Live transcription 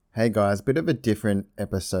Hey guys, bit of a different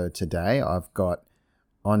episode today. I've got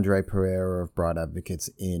Andre Pereira of Bright Advocates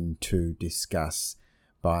in to discuss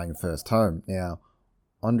buying a first home. Now,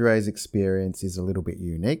 Andre's experience is a little bit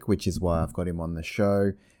unique, which is why I've got him on the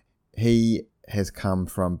show. He has come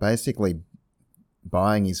from basically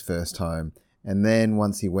buying his first home, and then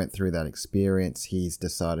once he went through that experience, he's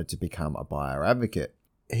decided to become a buyer advocate.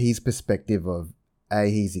 His perspective of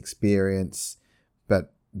A, his experience,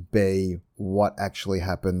 but B, what actually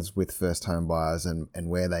happens with first home buyers and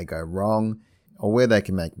where they go wrong or where they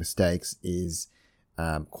can make mistakes is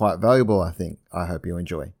quite valuable, I think. I hope you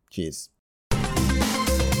enjoy. Cheers.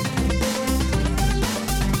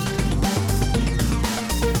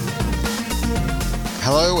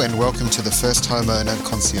 Hello and welcome to the First Homeowner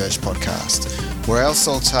Concierge Podcast, where our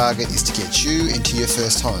sole target is to get you into your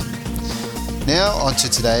first home. Now on to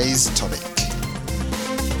today's topic.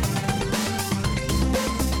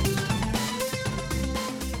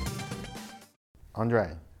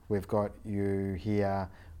 Andre, we've got you here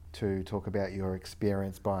to talk about your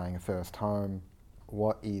experience buying a first home.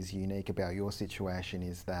 What is unique about your situation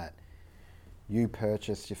is that you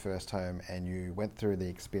purchased your first home and you went through the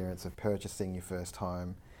experience of purchasing your first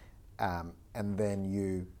home, and then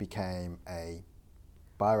you became a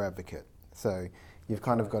buyer advocate. So you've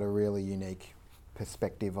kind of got a really unique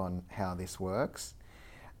perspective on how this works.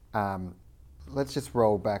 Let's just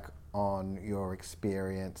roll back on your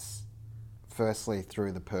experience, firstly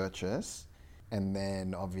through the purchase, and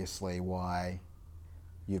then obviously why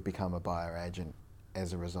you've become a buyer agent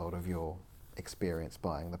as a result of your experience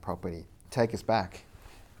buying the property. Take us back.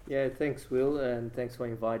 Yeah, thanks, Will, and thanks for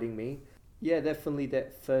inviting me. Yeah, definitely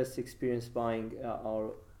that first experience buying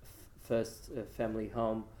our first family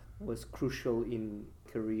home was crucial in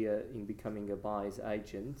career in becoming a buyer's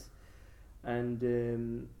agent.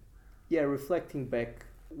 And reflecting back,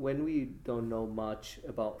 when we don't know much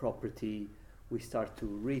about property, we start to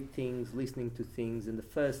read things, listening to things, and the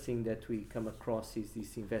first thing that we come across is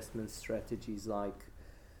these investment strategies like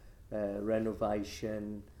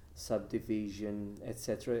renovation, subdivision,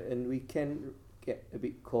 etc. And we can get a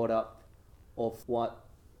bit caught up of what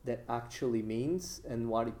that actually means and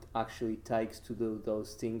what it actually takes to do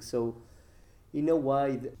those things. So in a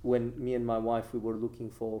way, when me and my wife, we were looking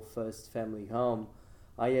for first family home,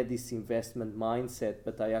 I had this investment mindset,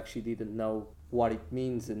 but I actually didn't know what it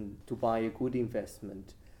means and to buy a good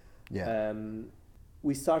investment. Yeah.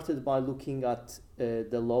 We started by looking at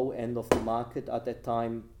the low end of the market. At that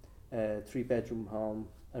time, 3-bedroom home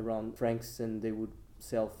around Frankston, they would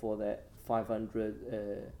sell for that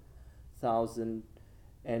 500,000.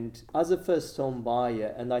 And as a first home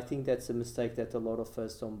buyer, and I think that's a mistake that a lot of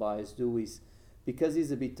first home buyers do, is because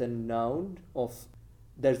it's a bit unknown,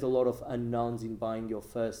 there's a lot of unknowns in buying your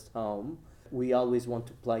first home. We always want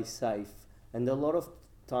to play safe, and a lot of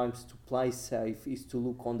times to play safe is to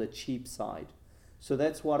look on the cheap side. So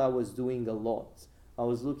that's what I was doing a lot. I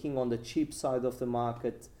was looking on the cheap side of the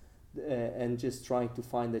market and just trying to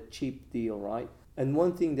find a cheap deal, right? And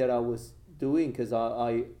one thing that I was doing, because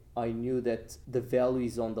I knew that the value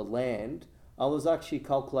is on the land, I was actually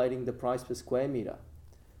calculating the price per square meter.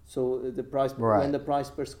 So the price, Right. When the price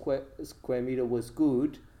per square meter was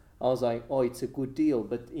good, I was like, oh, it's a good deal.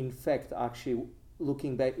 But in fact, actually,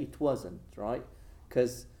 looking back, it wasn't, right?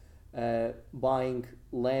 Because buying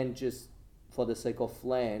land just for the sake of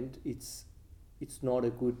land, it's not a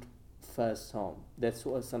good first home. That's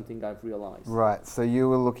something I've realized. Right. So you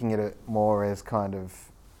were looking at it more as kind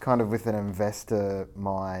of with an investor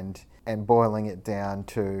mind and boiling it down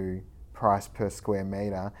to price per square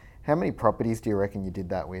meter. How many properties do you reckon you did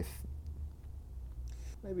that with?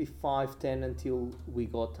 Maybe 5-10 until we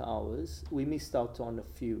got ours. We missed out on a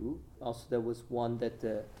few. Also, there was one that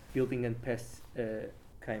the building and pests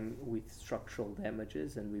came with structural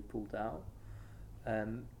damages and we pulled out.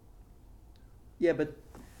 But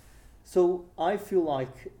so I feel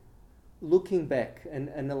like looking back and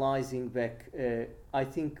analyzing back, I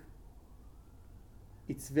think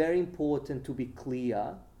it's very important to be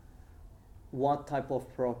clear what type of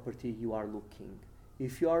property you are looking.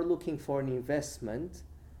 If you are looking for an investment,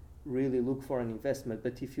 really look for an investment.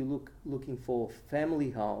 But if you looking for a family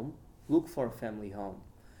home, look for a family home.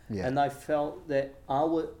 Yeah. And I felt that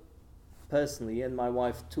personally, and my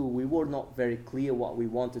wife too, we were not very clear what we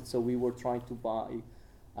wanted. So we were trying to buy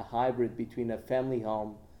a hybrid between a family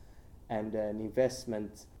home and an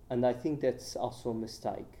investment. And I think that's also a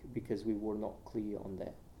mistake because we were not clear on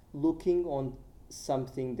that. Looking on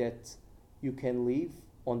something that you can live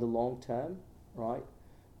on the long term, right?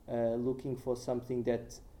 Looking for something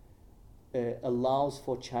that allows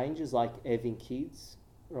for changes like having kids,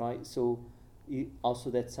 right? So also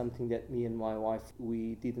that's something that me and my wife,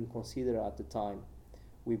 we didn't consider at the time.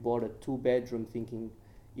 We bought a 2 bedroom thinking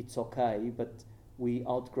it's okay, but we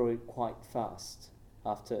outgrow it quite fast.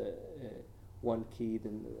 After one kid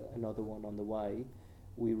and another one on the way,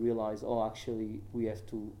 we realize, oh, actually we have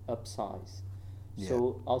to upsize. Yeah.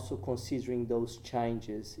 So also considering those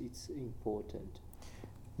changes, it's important.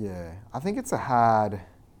 Yeah, I think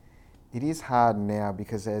it is hard now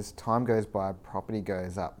because as time goes by, property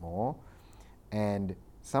goes up more, and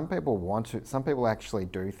some people actually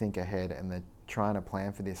do think ahead and they're trying to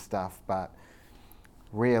plan for this stuff, but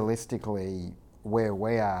realistically, where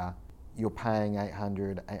we are, you're paying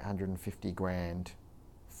 850 grand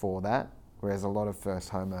for that, whereas a lot of first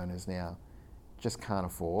homeowners now just can't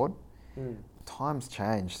afford. Times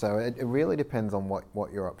change, so it really depends on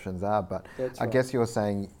what your options are, but That's I right. guess you're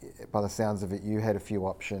saying, by the sounds of it, you had a few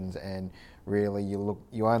options and really you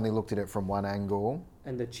only looked at it from one angle.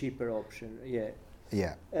 And the cheaper option, yeah.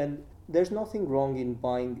 Yeah. And there's nothing wrong in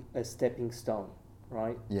buying a stepping stone,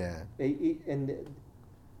 right? Yeah. And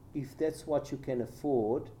if that's what you can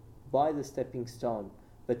afford, buy the stepping stone.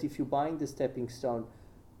 But if you're buying the stepping stone,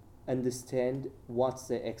 understand what's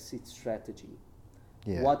the exit strategy.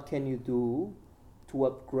 Yeah. What can you do to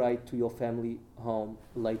upgrade to your family home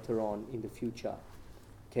later on in the future?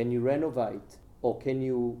 Can you renovate, or can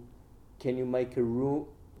you make a room?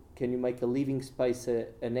 Can you make a living space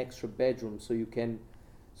an extra bedroom so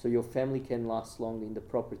your family can last long in the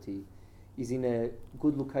property? Is in a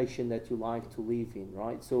good location that you like to live in,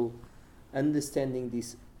 right? So understanding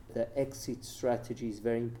the exit strategy is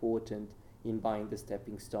very important in buying the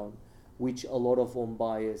stepping stone, which a lot of home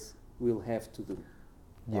buyers will have to do.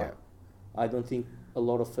 Yeah. I don't think a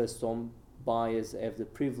lot of first home buyers have the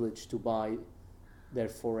privilege to buy their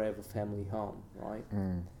forever family home, right?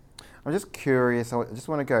 I'm just curious, I just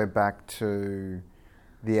want to go back to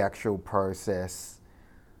the actual process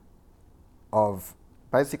of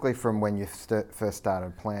basically from when you first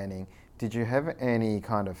started planning. Did you have any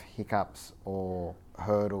kind of hiccups or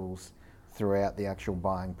hurdles throughout the actual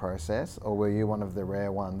buying process, or were you one of the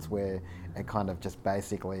rare ones where it kind of just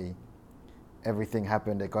basically everything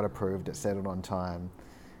happened, it got approved, it settled on time?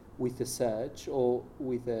 With a search or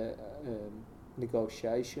with a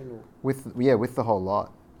negotiation? Or With the whole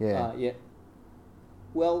lot. Yeah. yeah.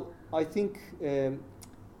 Well, I think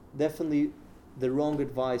definitely the wrong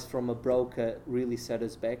advice from a broker really set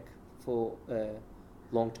us back for a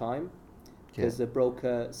long time, because the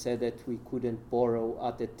broker said that we couldn't borrow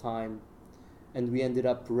at that time, and we ended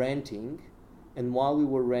up renting, and while we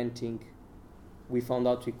were renting, we found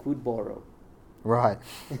out we could borrow. Right.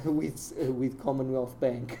 with Commonwealth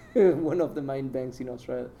Bank, one of the main banks in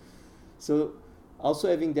Australia. So also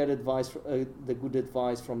having that advice, the good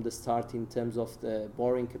advice from the start in terms of the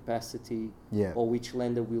borrowing capacity, Yeah. or which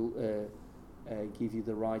lender will give you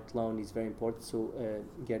the right loan, is very important. So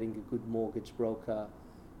getting a good mortgage broker,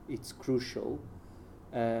 it's crucial.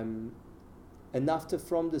 And after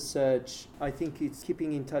from the search, I think it's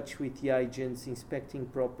keeping in touch with the agents, inspecting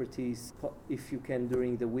properties if you can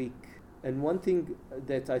during the week. And one thing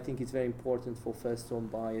that I think is very important for first home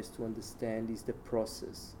buyers to understand is the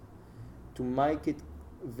process. To make it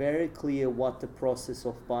very clear what the process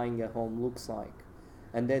of buying a home looks like.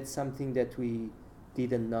 And that's something that we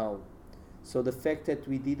didn't know. So the fact that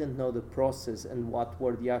we didn't know the process and what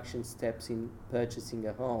were the action steps in purchasing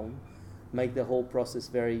a home make the whole process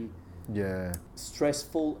very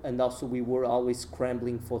stressful, and also we were always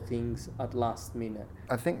scrambling for things at last minute.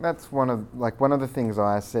 I think that's one of the things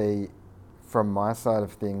I see from my side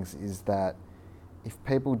of things is that if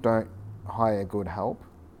people don't hire good help,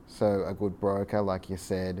 so a good broker, like you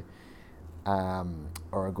said,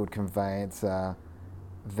 or a good conveyancer,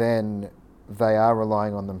 then they are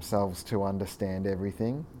relying on themselves to understand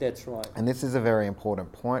everything. That's right. And this is a very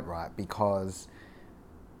important point, right? Because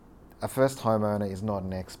a first homeowner is not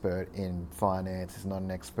an expert in finance, is not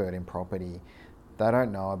an expert in property. They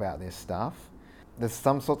don't know about this stuff. There's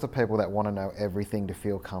some sorts of people that want to know everything to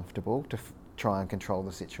feel comfortable, to try and control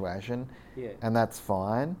the situation. Yeah. And that's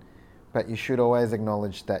fine. But you should always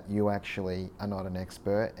acknowledge that you actually are not an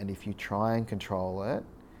expert. And if you try and control it,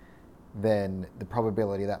 then the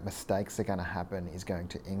probability that mistakes are going to happen is going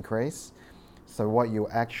to increase. So what you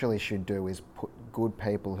actually should do is put good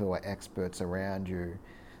people who are experts around you,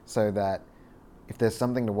 so that if there's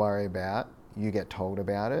something to worry about, you get told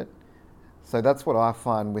about it. So that's what I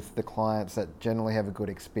find with the clients that generally have a good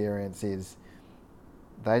experience is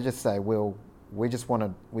they just say, "Well, we just want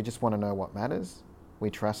to know what matters. We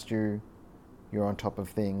trust you. You're on top of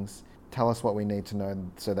things. Tell us what we need to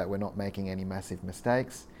know so that we're not making any massive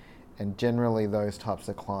mistakes." And generally those types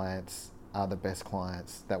of clients are the best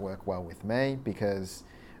clients that work well with me because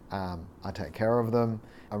I take care of them.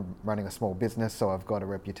 I'm running a small business, so I've got a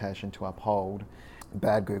reputation to uphold.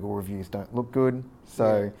 Bad Google reviews don't look good.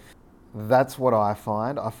 So that's what I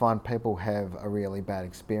find. I find people have a really bad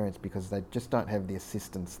experience because they just don't have the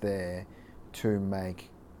assistance there to make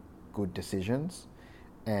good decisions.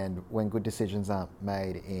 And when good decisions aren't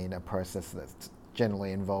made in a process that's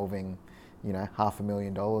generally involving,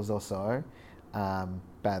 $500,000 or so,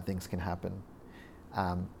 bad things can happen.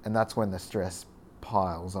 And that's when the stress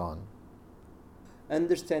piles on.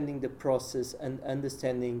 Understanding the process and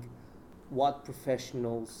understanding what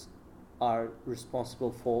professionals are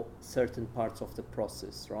responsible for certain parts of the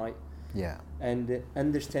process, right? Yeah. And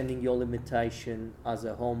understanding your limitation as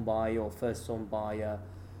a home buyer or first home buyer,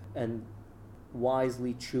 and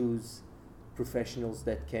wisely choose professionals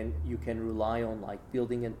that you can rely on, like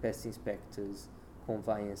building and pest inspectors,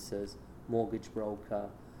 conveyancers, mortgage broker,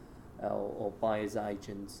 or buyer's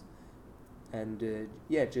agents. And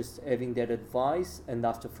just having that advice, and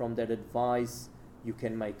after from that advice you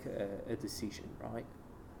can make a decision, right?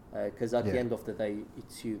 Because at the end of the day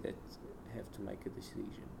it's you that have to make a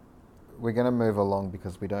decision. We're going to move along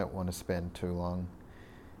because we don't want to spend too long.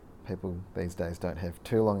 People these days don't have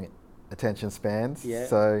too long attention spans,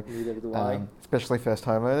 so neither do I. Especially first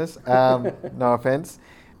homeowners. No offense.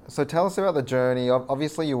 So tell us about the journey.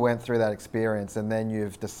 Obviously you went through that experience and then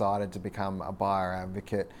you've decided to become a buyer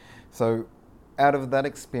advocate. So out of that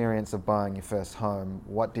experience of buying your first home,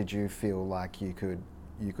 what did you feel like you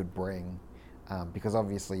could bring? Because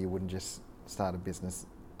obviously you wouldn't just start a business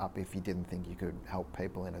up if you didn't think you could help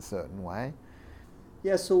people in a certain way.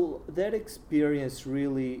 Yeah, so that experience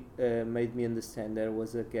really made me understand there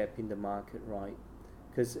was a gap in the market, right?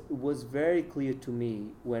 Because it was very clear to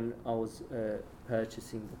me when I was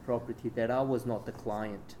purchasing the property that I was not the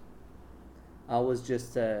client. I was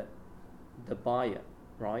just the buyer,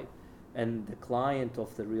 right? And the client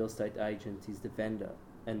of the real estate agent is the vendor,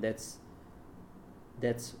 and that's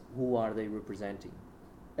who are they representing.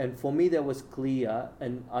 And for me that was clear,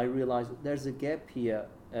 and I realized there's a gap here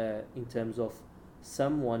in terms of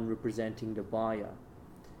someone representing the buyer.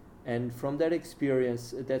 And from that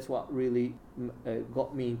experience, that's what really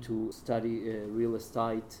got me into study real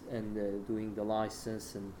estate and doing the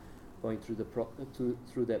license and going through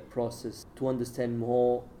through that process to understand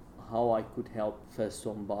more how I could help first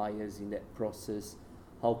home buyers in that process.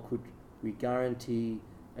 How could we guarantee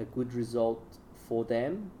a good result for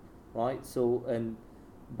them, right? So, and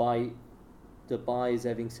by the buyers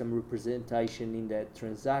having some representation in that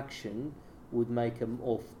transaction would make a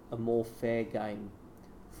more fair game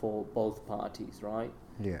for both parties, right?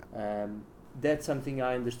 Yeah. That's something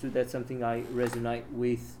I understood. That's something I resonate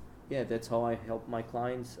with. Yeah, that's how I help my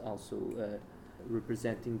clients, also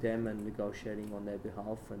representing them and negotiating on their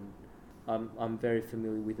behalf. And I'm very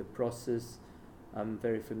familiar with the process. I'm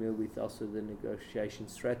very familiar with also the negotiation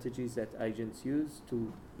strategies that agents use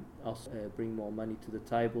to also bring more money to the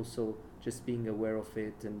table. So just being aware of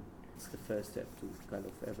it, and it's the first step to kind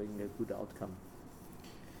of having a good outcome.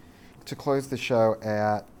 To close the show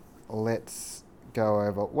out, let's go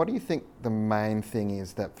over, what do you think the main thing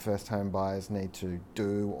is that first home buyers need to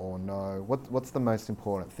do or know? What's the most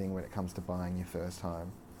important thing when it comes to buying your first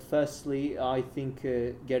home? Firstly, I think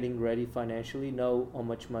getting ready financially, know how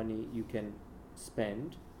much money you can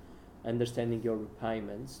spend, understanding your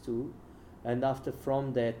repayments too, and after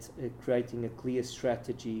from that creating a clear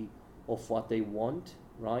strategy of what they want,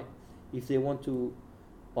 right? If they want to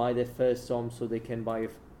buy their first home so they can buy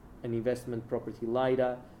an investment property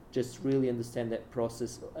later, just really understand that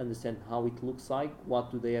process, understand how it looks like,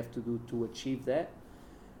 what do they have to do to achieve that,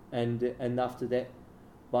 and after that,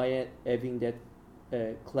 by having that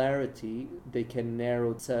clarity, they can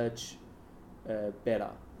narrow search better,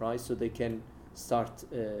 right? So they can start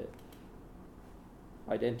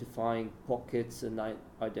identifying pockets and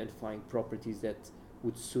identifying properties that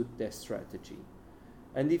would suit their strategy.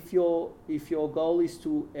 And if your goal is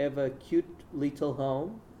to have a cute little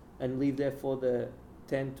home and live there for the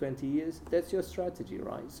 10-20 years, that's your strategy,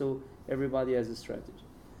 right? So everybody has a strategy.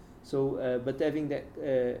 So but having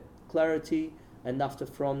that clarity, and after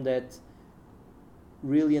from that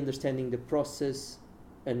really understanding the process,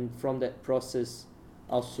 and from that process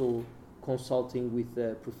also consulting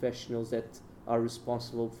with professionals that are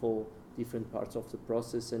responsible for different parts of the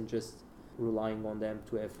process, and just relying on them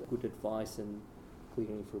to have good advice and clear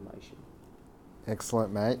information.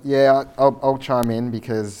 Excellent, mate. Yeah, I'll chime in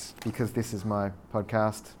because this is my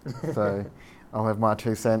podcast, so I'll have my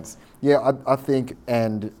 2 cents. Yeah, I think,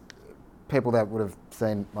 and people that would have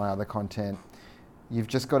seen my other content, you've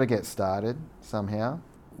just got to get started somehow.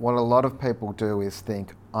 What a lot of people do is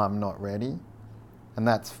think, I'm not ready. And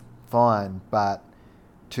that's fine, but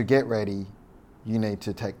to get ready, you need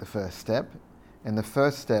to take the first step. And the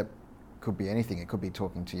first step could be anything. It could be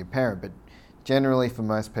talking to your parent, but generally for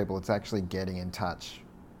most people, it's actually getting in touch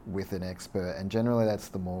with an expert. And generally that's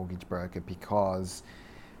the mortgage broker, because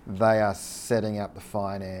they are setting up the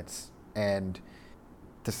finance, and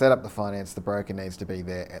to set up the finance, the broker needs to be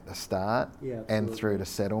there at the start and through to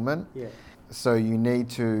settlement. Yeah. So you need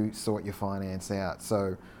to sort your finance out.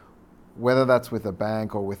 So whether that's with a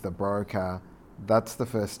bank or with a broker, that's the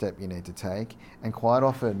first step you need to take. And quite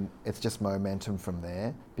often it's just momentum from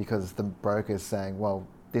there, because the broker's saying, well,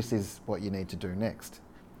 this is what you need to do next.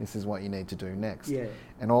 This is what you need to do next. Yeah.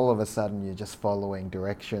 And all of a sudden you're just following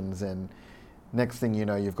directions, and next thing you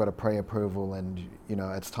know, you've got a pre-approval and, you know,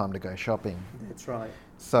 it's time to go shopping. That's right.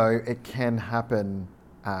 So it can happen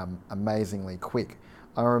amazingly quick.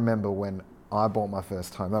 I remember when I bought my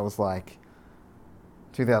first home, that was like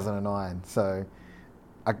 2009. So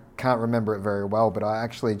I can't remember it very well, but I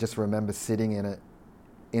actually just remember sitting in it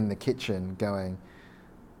in the kitchen going,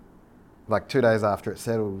 like 2 days after it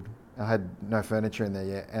settled, I had no furniture in there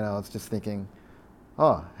yet, and I was just thinking,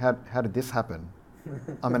 oh, how did this happen?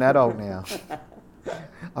 I'm an adult now.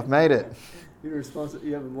 I've made it. You're responsible.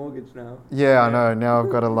 You have a mortgage now. Yeah, I know. Now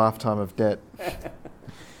I've got a lifetime of debt.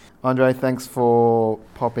 Andre, thanks for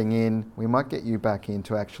popping in. We might get you back in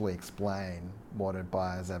to actually explain what a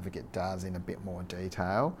buyer's advocate does in a bit more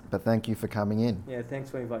detail. But thank you for coming in. Yeah,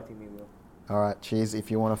 thanks for inviting me, Will. All right, cheers.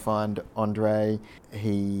 If you want to find Andre,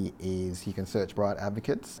 you can search Bright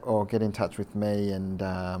Advocates or get in touch with me, and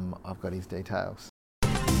I've got his details.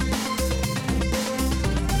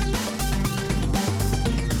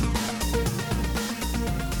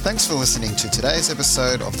 Thanks for listening to today's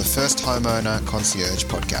episode of the First Homeowner Concierge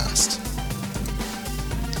podcast.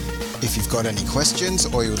 If you've got any questions,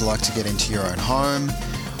 or you would like to get into your own home,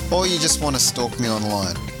 or you just want to stalk me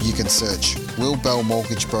online, you can search Will Bell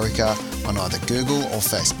Mortgage Broker on either Google or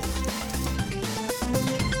Facebook.